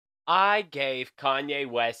I gave Kanye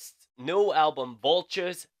West's new album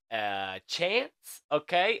Vultures a chance,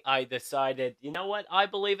 okay? I decided, you know what? I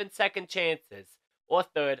believe in second chances, or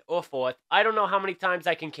third, or fourth. I don't know how many times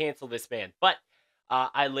I can cancel this man, but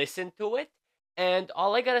I listened to it, and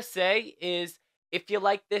all I gotta say is if you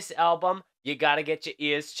like this album, you gotta get your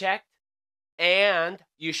ears checked, and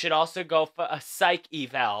you should also go for a psych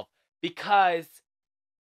eval because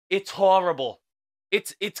it's horrible.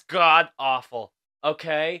 It's god awful.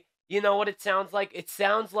 Okay? You know what it sounds like? It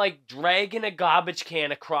sounds like dragging a garbage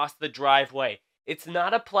can across the driveway. It's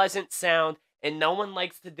not a pleasant sound and no one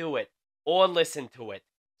likes to do it or listen to it.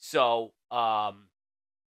 So,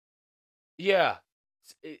 yeah.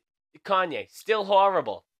 Kanye, still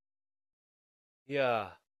horrible.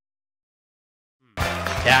 Yeah.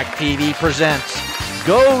 TAC TV presents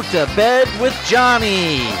Go to Bed with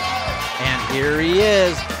Johnny. And here he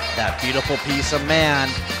is, that beautiful piece of man.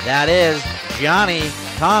 That is Johnny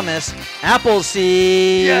Thomas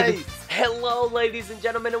Appleseed. Yes. Hello, ladies and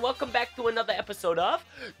gentlemen, and welcome back to another episode of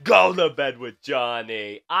Go to Bed with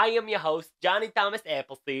Johnny. I am your host, Johnny Thomas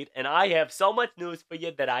Appleseed, and I have so much news for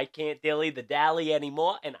you that I can't dilly-the-dally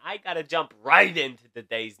anymore, and I gotta jump right into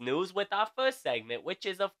today's news with our first segment, which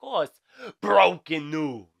is, of course, Broken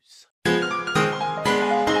News.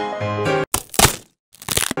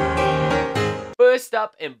 First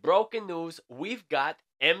up in Broken News, we've got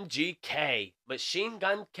MGK, Machine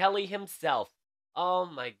Gun Kelly himself. Oh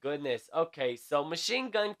my goodness. Okay, so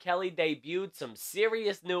Machine Gun Kelly debuted some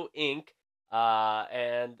serious new ink,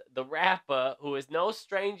 and the rapper, who is no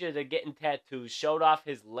stranger to getting tattoos, showed off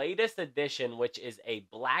his latest addition, which is a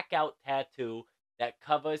blackout tattoo that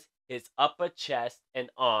covers his upper chest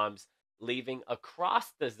and arms, leaving a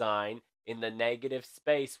cross design in the negative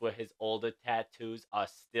space where his older tattoos are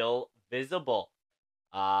still visible.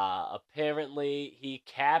 Apparently he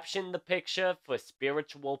captioned the picture for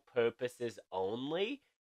spiritual purposes only.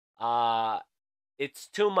 It's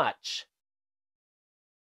too much.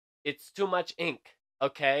 It's too much ink,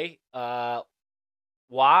 okay?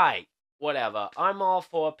 Why? Whatever. I'm all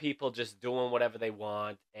for people just doing whatever they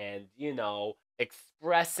want and, you know,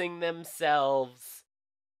 expressing themselves.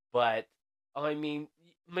 But, I mean,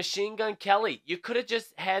 Machine Gun Kelly, you could have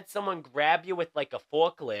just had someone grab you with like a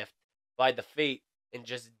forklift by the feet and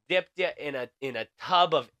just dipped you in a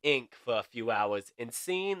tub of ink for a few hours and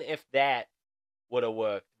seen if that would have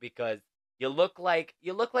worked, because you look like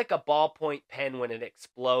a ballpoint pen when it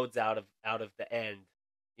explodes out of the end,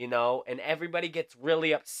 you know, and everybody gets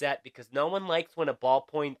really upset because no one likes when a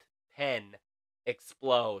ballpoint pen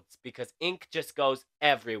explodes because ink just goes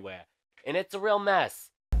everywhere and it's a real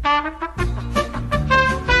mess.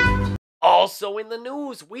 Also in the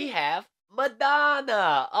news, we have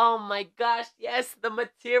Madonna. Oh my gosh, yes, the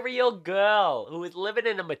material girl who is living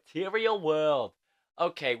in a material world.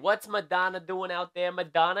 Okay, what's Madonna doing out there?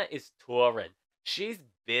 Madonna is touring. She's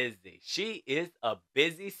busy. She is a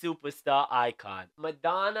busy superstar icon.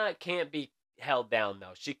 Madonna can't be held down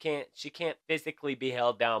though. She can't physically be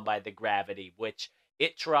held down by the gravity, which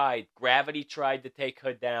it tried. Gravity tried to take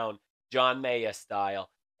her down, John Mayer style,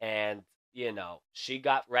 and you know, she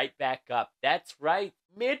got right back up. That's right.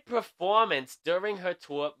 Mid-performance during her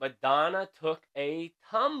tour, Madonna took a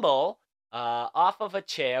tumble off of a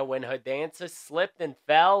chair when her dancers slipped and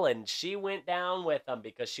fell, and she went down with them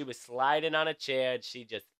because she was sliding on a chair and she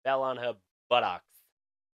just fell on her buttocks.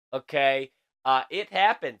 Okay? It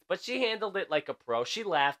happened, but she handled it like a pro. She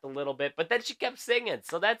laughed a little bit, but then she kept singing,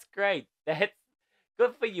 so that's great. That's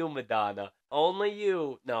good for you, Madonna. Only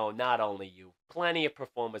you. No, not only you. Plenty of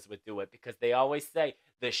performers would do it because they always say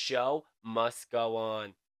the show must go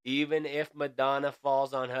on, even if Madonna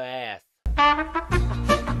falls on her ass.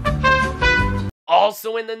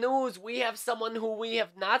 Also in the news, we have someone who we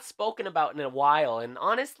have not spoken about in a while, and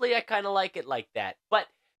honestly, I kind of like it like that. But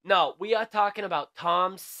no, we are talking about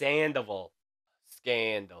Tom Sandoval.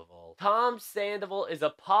 Scandal. Tom Sandoval is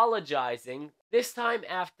apologizing, this time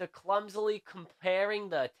after clumsily comparing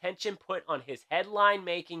the attention put on his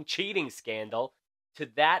headline-making cheating scandal to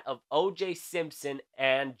that of O.J. Simpson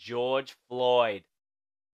and George Floyd.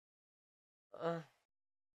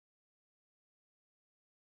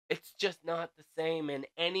 It's just not the same in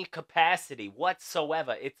any capacity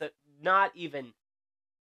whatsoever. It's not even...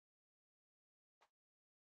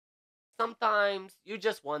 Sometimes you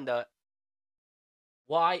just wonder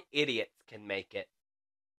why idiots can make it,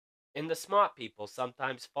 and the smart people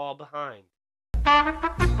sometimes fall behind.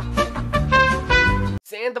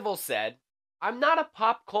 Sandoval said, "I'm not a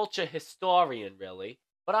pop culture historian, really,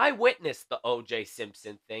 but I witnessed the O.J.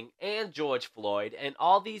 Simpson thing and George Floyd and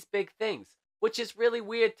all these big things, which is really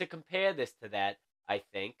weird to compare this to that, I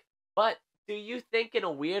think. But do you think in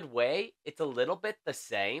a weird way it's a little bit the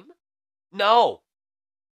same? No.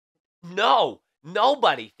 No.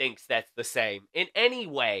 Nobody thinks that's the same in any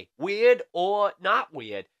way, weird or not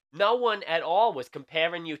weird. No one at all was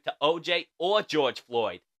comparing you to OJ or George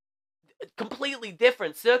Floyd. Completely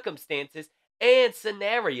different circumstances and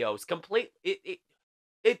scenarios.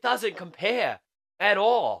 It doesn't compare at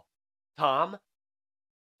all. Tom.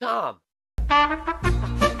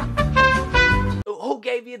 Who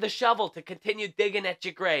gave you the shovel to continue digging at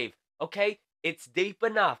your grave? Okay? It's deep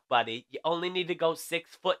enough, buddy. You only need to go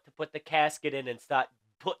 6 foot to put the casket in and start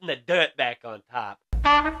putting the dirt back on top.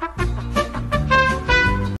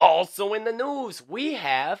 Also in the news, we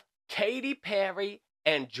have Katy Perry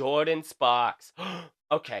and Jordin Sparks.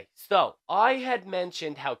 Okay, so I had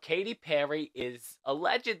mentioned how Katy Perry is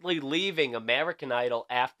allegedly leaving American Idol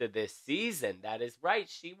after this season. That is right.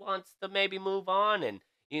 She wants to maybe move on and,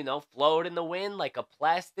 float in the wind like a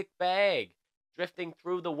plastic bag, drifting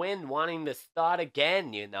through the wind, wanting to start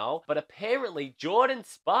again, But apparently, Jordin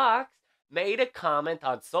Sparks made a comment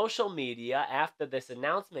on social media after this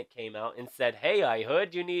announcement came out and said, "Hey, I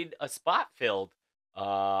heard you need a spot filled.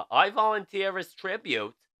 I volunteer as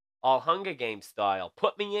tribute, all Hunger Games style.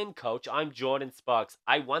 Put me in, coach. I'm Jordin Sparks.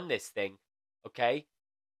 I won this thing, okay?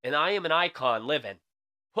 And I am an icon living.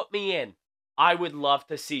 Put me in." I would love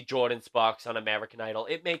to see Jordin Sparks on American Idol.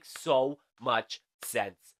 It makes so much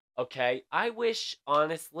sense, okay? I wish,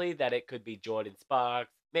 honestly, that it could be Jordin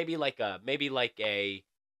Sparks. Maybe like a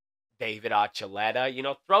David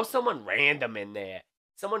Archuleta. Throw someone random in there.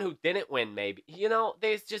 Someone who didn't win, maybe.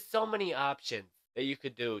 There's just so many options that you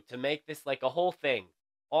could do to make this like a whole thing.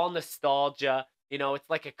 All nostalgia. It's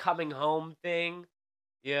like a coming home thing.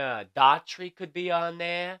 Yeah, Daughtry could be on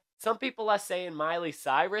there. Some people are saying Miley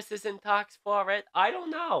Cyrus is in talks for it. I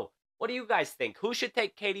don't know. What do you guys think? Who should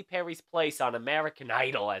take Katy Perry's place on American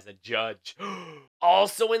Idol as a judge?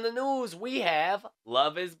 Also in the news, we have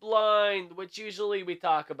Love is Blind, which usually we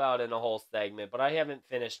talk about in a whole segment, but I haven't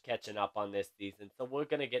finished catching up on this season, so we're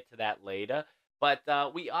going to get to that later. But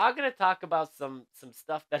we are going to talk about some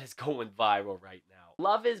stuff that is going viral right now.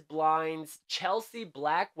 Love is Blind's Chelsea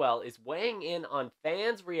Blackwell is weighing in on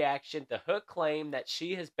fans' reaction to her claim that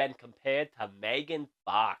she has been compared to Megan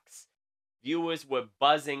Fox. Viewers were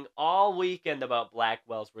buzzing all weekend about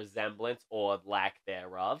Blackwell's resemblance, or lack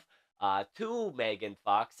thereof, to Megan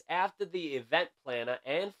Fox after the event planner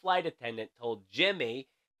and flight attendant told Jimmy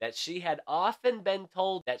that she had often been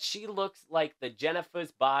told that she looks like the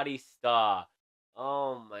Jennifer's Body star.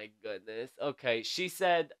 Oh my goodness. Okay, she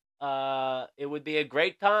said it would be a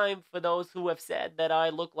great time for those who have said that I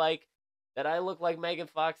look like Megan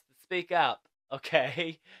Fox to speak up.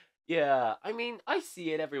 Okay? Yeah, I mean, I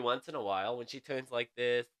see it every once in a while when she turns like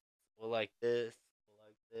this, or like this, or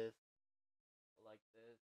like this, or like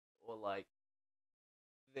this, or like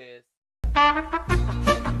this.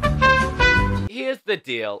 Here's the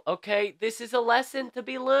deal, okay? This is a lesson to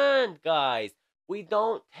be learned, guys. We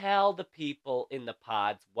don't tell the people in the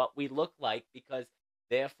pods what we look like because,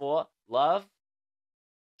 therefore, love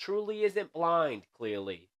truly isn't blind,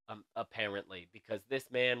 clearly, apparently, because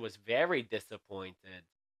this man was very disappointed.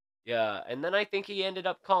 Yeah, and then I think he ended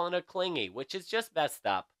up calling her clingy, which is just messed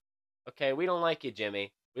up. Okay, we don't like you,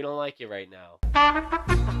 Jimmy. We don't like you right now.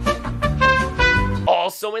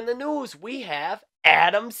 Also in the news, we have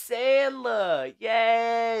Adam Sandler.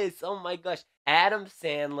 Yes! Oh my gosh. Adam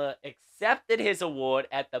Sandler accepted his award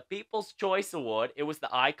at the People's Choice Award. It was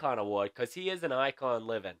the Icon Award, because he is an icon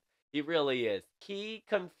living. He really is. He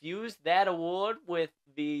confused that award with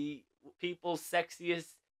the People's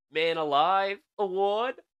Sexiest Man Alive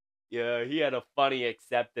Award. Yeah, he had a funny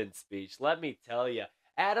acceptance speech. Let me tell you.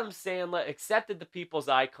 Adam Sandler accepted the People's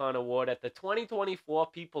Icon Award at the 2024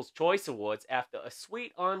 People's Choice Awards after a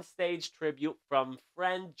sweet on-stage tribute from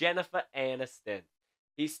friend Jennifer Aniston.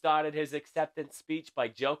 He started his acceptance speech by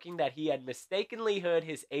joking that he had mistakenly heard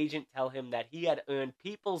his agent tell him that he had earned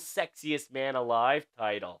People's Sexiest Man Alive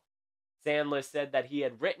title. Sandler said that he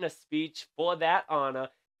had written a speech for that honor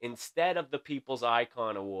instead of the People's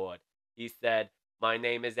Icon Award. He said, "My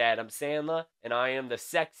name is Adam Sandler, and I am the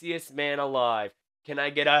sexiest man alive. Can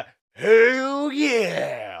I get a hell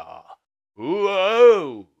yeah?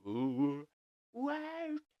 Whoa!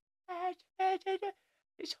 Whoa!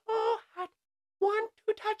 It's so hot. Want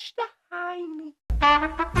to touch the hiney."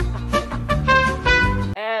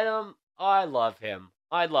 Adam, I love him.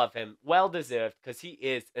 I love him. Well deserved, because he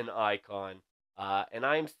is an icon. And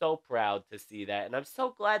I'm so proud to see that. And I'm so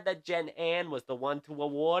glad that Jen Ann was the one to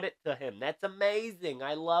award it to him. That's amazing.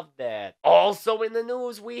 I love that. Also in the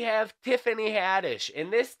news, we have Tiffany Haddish.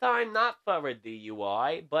 And this time, not for a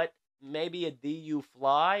DUI, but maybe a DU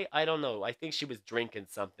fly. I don't know. I think she was drinking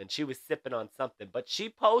something. She was sipping on something. But she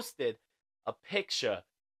posted a picture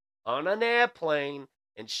on an airplane,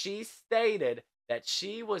 and she stated that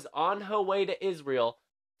she was on her way to Israel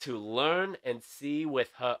to learn and see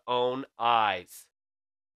with her own eyes.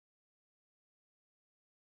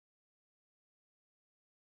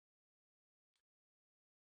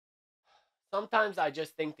 Sometimes I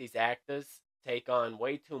just think these actors take on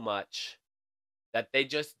way too much that they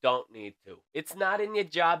just don't need to. It's not in your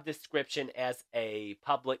job description as a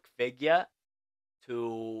public figure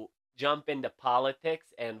to jump into politics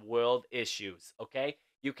and world issues, okay?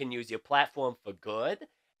 You can use your platform for good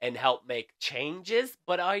and help make changes,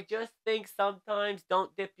 but I just think sometimes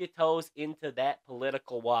don't dip your toes into that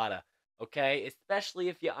political water, okay? Especially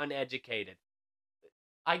if you're uneducated.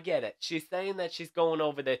 I get it. She's saying that she's going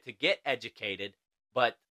over there to get educated,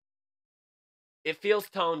 but it feels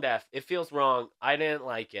tone deaf. It feels wrong. I didn't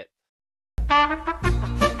like it.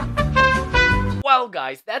 Well,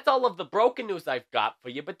 guys, that's all of the broken news I've got for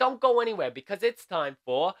you, but don't go anywhere because it's time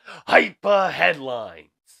for Hyper Headlines.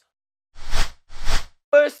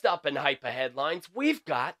 First up in Hyper Headlines, we've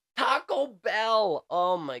got Taco Bell.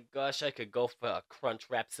 Oh my gosh, I could go for a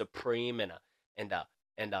Crunchwrap Supreme and a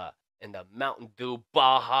Mountain Dew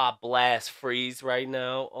Baja Blast Freeze right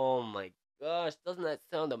now. Oh my gosh, doesn't that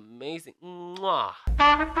sound amazing? Mwah.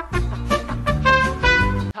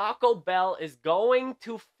 Taco Bell is going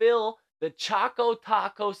to fill the Choco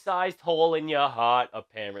Taco sized hole in your heart,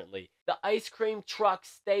 apparently. The ice cream truck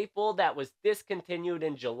staple that was discontinued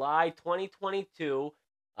in July 2022,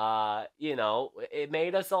 it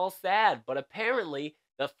made us all sad. But apparently,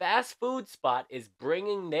 the fast food spot is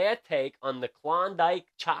bringing their take on the Klondike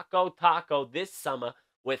Choco Taco this summer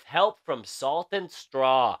with help from Salt and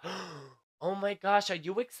Straw. Oh my gosh, are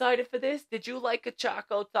you excited for this? Did you like a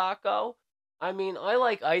Choco Taco? I mean, I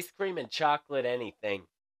like ice cream and chocolate anything.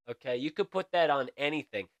 Okay, you could put that on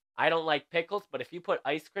anything. I don't like pickles, but if you put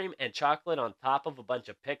ice cream and chocolate on top of a bunch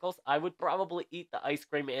of pickles, I would probably eat the ice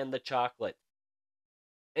cream and the chocolate.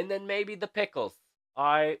 And then maybe the pickles.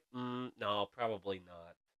 No, probably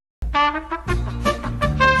not.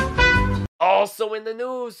 Also in the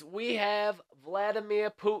news, we have Vladimir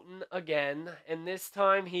Putin again, and this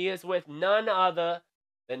time he is with none other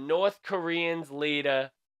than North Korean's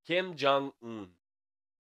leader, Kim Jong Un.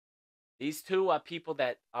 These two are people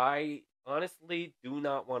that I honestly do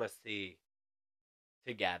not want to see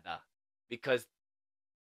together because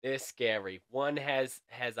they're scary. One has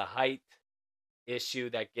a height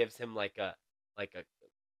issue that gives him like a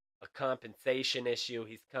compensation issue.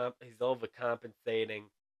 He's overcompensating.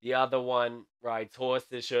 The other one rides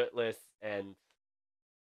horses shirtless and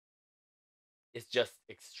is just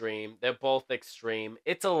extreme. They're both extreme.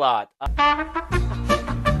 It's a lot.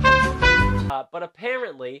 But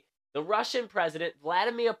apparently, the Russian president,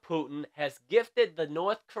 Vladimir Putin, has gifted the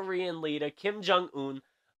North Korean leader, Kim Jong Un,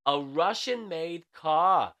 a Russian-made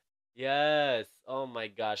car. Yes. Oh my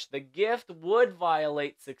gosh. The gift would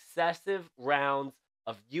violate successive rounds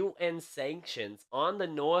of UN sanctions on the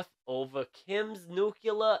North over Kim's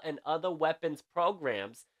nuclear and other weapons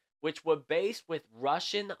programs, which were based with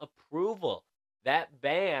Russian approval that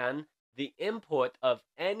ban the import of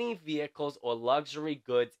any vehicles or luxury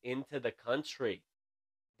goods into the country.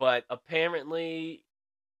 But apparently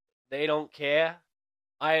they don't care.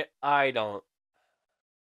 I don't.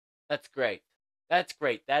 That's great. That's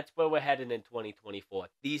great. That's where we're heading in 2024.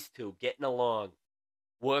 These two getting along,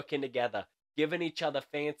 working together, giving each other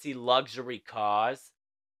fancy luxury cars.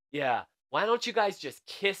 Yeah. Why don't you guys just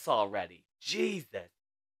kiss already? Jesus.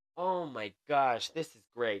 Oh my gosh, this is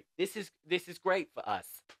great. This is great for us.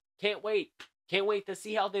 Can't wait. Can't wait to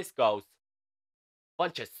see how this goes.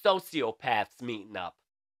 Bunch of sociopaths meeting up.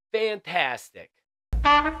 Fantastic.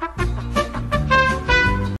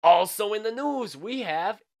 Also in the news, we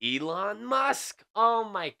have Elon Musk. Oh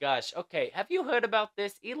my gosh. Okay, have you heard about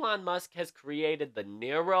this? Elon Musk has created the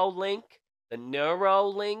Neuralink. The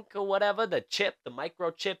Neuralink or whatever. The chip, the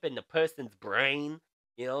microchip in the person's brain.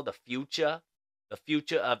 You know, the future. The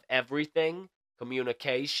future of everything.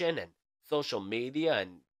 Communication and social media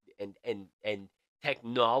and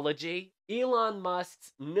technology. Elon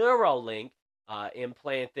Musk's Neuralink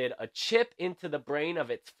implanted a chip into the brain of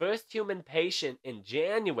its first human patient in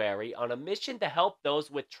January on a mission to help those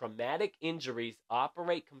with traumatic injuries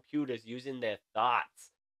operate computers using their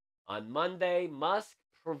thoughts. On Monday, Musk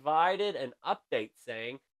provided an update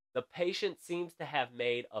saying the patient seems to have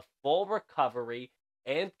made a full recovery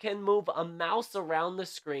and can move a mouse around the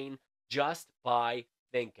screen just by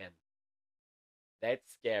thinking.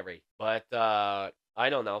 That's scary, but I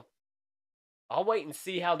don't know. I'll wait and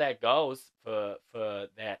see how that goes for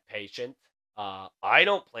that patient. I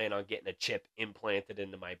don't plan on getting a chip implanted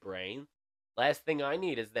into my brain. Last thing I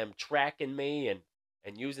need is them tracking me and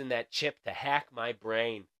using that chip to hack my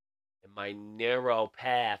brain and my neuro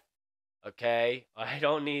path. Okay? I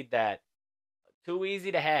don't need that. Too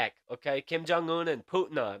easy to hack. Okay? Kim Jong Un and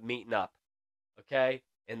Putin are meeting up. Okay?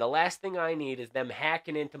 And the last thing I need is them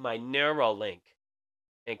hacking into my Neuralink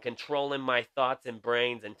and controlling my thoughts and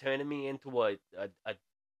brains and turning me into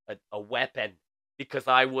a weapon, because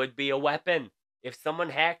I would be a weapon. If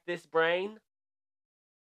someone hacked this brain,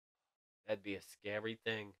 that'd be a scary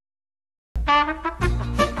thing.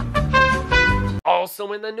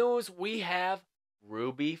 Also in the news, we have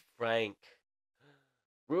Ruby Frank.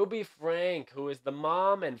 Ruby Frank, who is the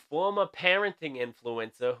mom and former parenting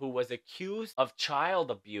influencer who was accused of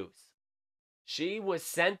child abuse. She was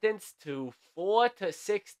sentenced to 4 to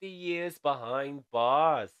 60 years behind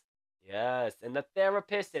bars. Yes, and the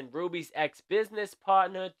therapist and Ruby's ex-business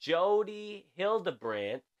partner, Jody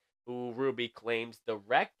Hildebrandt, who Ruby claims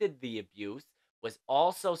directed the abuse, was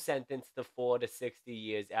also sentenced to 4 to 60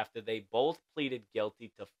 years after they both pleaded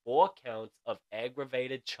guilty to 4 counts of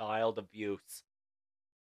aggravated child abuse.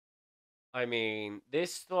 I mean,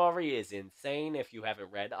 this story is insane. If you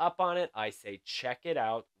haven't read up on it, I say check it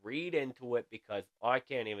out, read into it, because I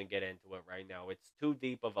can't even get into it right now. It's too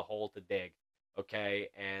deep of a hole to dig, okay?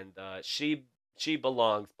 And she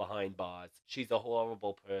belongs behind bars. She's a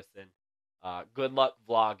horrible person. Good luck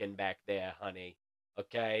vlogging back there, honey.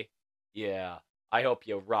 Okay? Yeah. I hope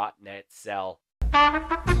you rot in that cell.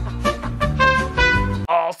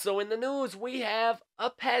 Also in the news, we have a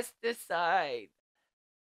pesticide.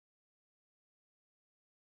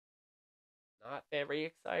 Not very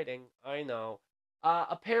exciting, I know.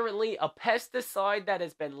 Apparently, a pesticide that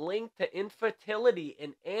has been linked to infertility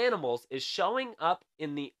in animals is showing up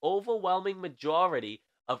in the overwhelming majority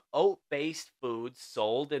of oat-based foods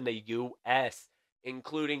sold in the U.S.,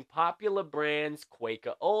 including popular brands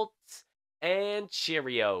Quaker Oats and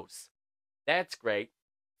Cheerios. That's great.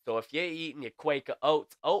 So if you're eating your Quaker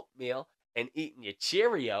Oats oatmeal and eating your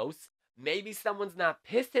Cheerios, maybe someone's not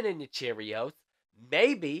pissing in your Cheerios.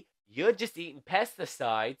 Maybe you're just eating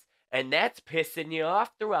pesticides, and that's pissing you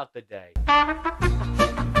off throughout the day.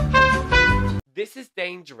 This is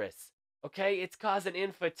dangerous, okay? It's causing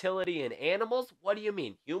infertility in animals. What do you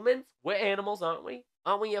mean? Humans? We're animals, aren't we?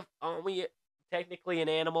 Aren't we technically an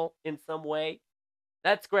animal in some way?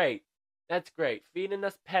 That's great. That's great. Feeding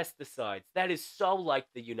us pesticides. That is so like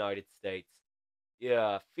the United States.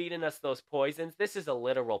 Yeah, feeding us those poisons. This is a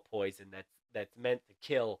literal poison that's meant to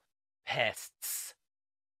kill pests.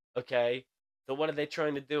 Okay? So what are they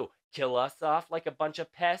trying to do? Kill us off like a bunch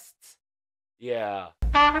of pests? Yeah.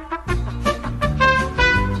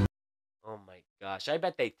 Oh my gosh. I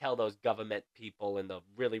bet they tell those government people and the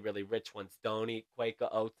really, really rich ones, don't eat Quaker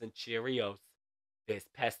Oats and Cheerios. There's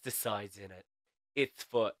pesticides in it. It's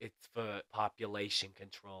for population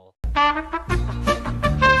control.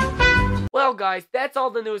 Well, guys, that's all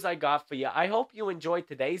the news I got for you. I hope you enjoyed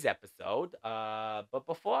today's episode. But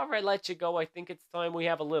before I let you go, I think it's time we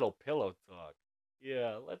have a little pillow talk.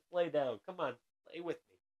 Yeah, let's lay down. Come on, lay with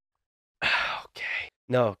me. Okay.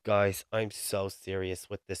 No, guys, I'm so serious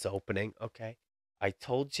with this opening, okay? I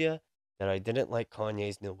told you that I didn't like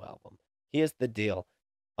Kanye's new album. Here's the deal.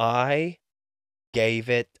 I gave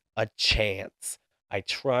it a chance. I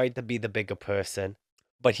tried to be the bigger person,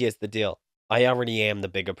 but here's the deal. I already am the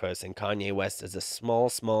bigger person. Kanye West is a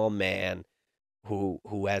small man who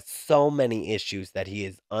has so many issues that he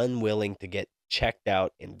is unwilling to get checked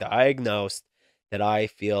out and diagnosed, that I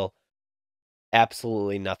feel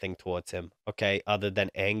absolutely nothing towards him, okay, other than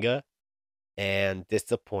anger and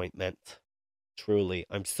disappointment. Truly,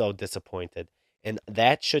 I'm so disappointed. And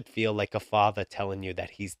that should feel like a father telling you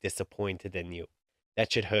that he's disappointed in you.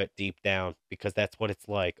 That should hurt deep down, because that's what it's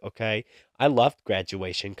like, okay? I loved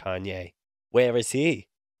Graduation Kanye. Where is he?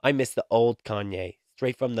 I miss the old Kanye,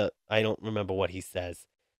 straight from the, I don't remember what he says,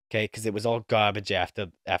 okay? Because it was all garbage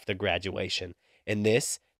after Graduation. And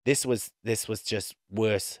this was just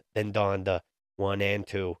worse than Donda 1 and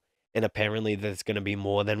 2. And apparently there's going to be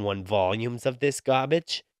more than 1 volumes of this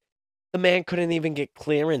garbage. The man couldn't even get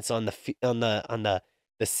clearance on the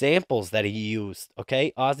samples that he used,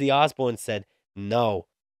 okay? Ozzy Osbourne said no.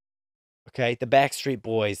 Okay? The Backstreet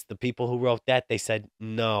Boys, the people who wrote that, they said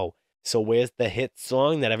no. So where's the hit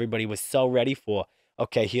song that everybody was so ready for?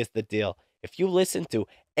 Okay, here's the deal. If you listen to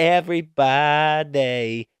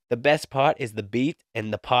Everybody, the best part is the beat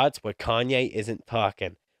and the parts where Kanye isn't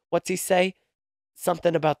talking. What's he say?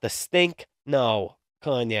 Something about the stink? No,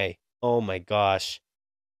 Kanye. Oh my gosh.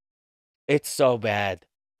 It's so bad,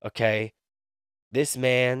 okay? This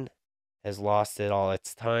man has lost it all.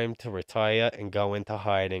 It's time to retire and go into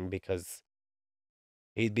hiding because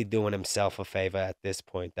he'd be doing himself a favor at this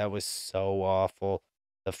point. That was so awful.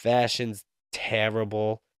 The fashion's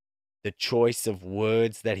terrible. The choice of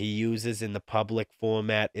words that he uses in the public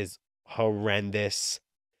format is horrendous.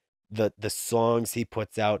 The songs he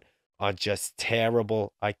puts out are just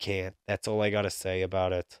terrible. I can't. That's all I gotta say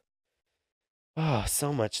about it. Oh,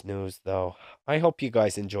 so much news, though. I hope you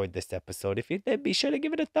guys enjoyed this episode. If you did, be sure to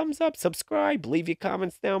give it a thumbs up, subscribe, leave your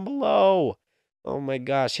comments down below. Oh my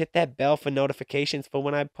gosh, hit that bell for notifications for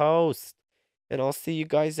when I post. And I'll see you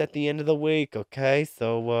guys at the end of the week, okay?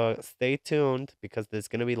 So stay tuned because there's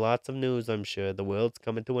going to be lots of news, I'm sure. The world's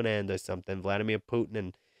coming to an end or something. Vladimir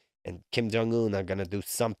Putin and Kim Jong Un are going to do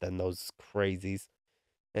something, those crazies.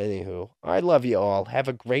 Anywho, I love you all. Have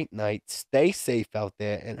a great night. Stay safe out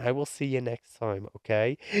there, and I will see you next time,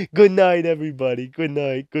 okay? Good night, everybody. Good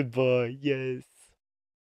night. Goodbye. Yes.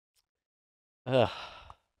 Ugh.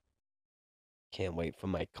 Can't wait for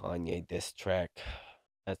my Kanye diss track.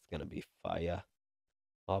 That's gonna be fire.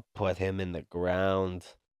 I'll put him in the ground.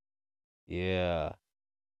 Yeah.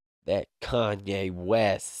 That Kanye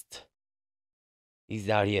West. He's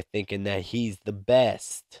out here thinking that he's the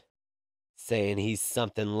best. Saying he's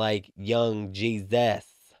something like young Jesus.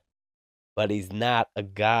 But he's not a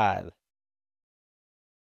god.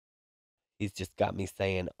 He's just got me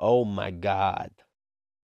saying, oh my God.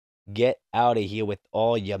 Get out of here with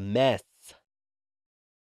all your mess.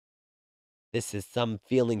 This is some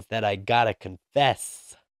feelings that I gotta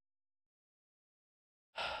confess.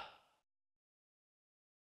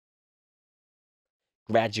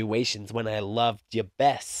 Graduation's when I loved you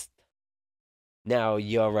best. Now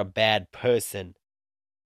you're a bad person.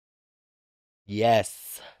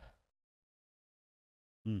 Yes.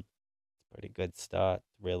 Pretty good start,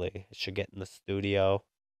 really. I should get in the studio.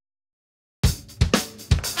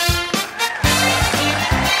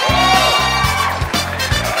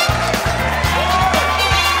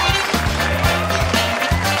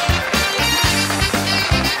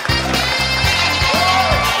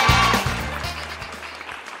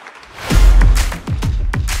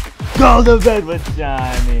 Go to bed with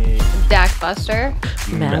Johnny. Dak Buster.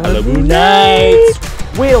 Malibu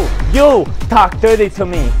Nights. Will you talk dirty to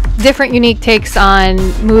me? Different unique takes on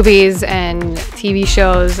movies and TV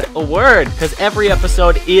shows. A word, because every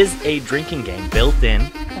episode is a drinking game built in.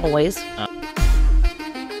 Always.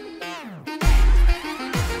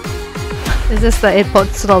 Is this the it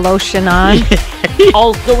puts the lotion on?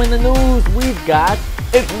 Also in the news, we've got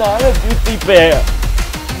it's not a juicy bear.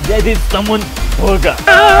 That is someone's burger.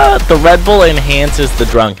 The Red Bull enhances the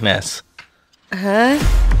drunkenness. Huh?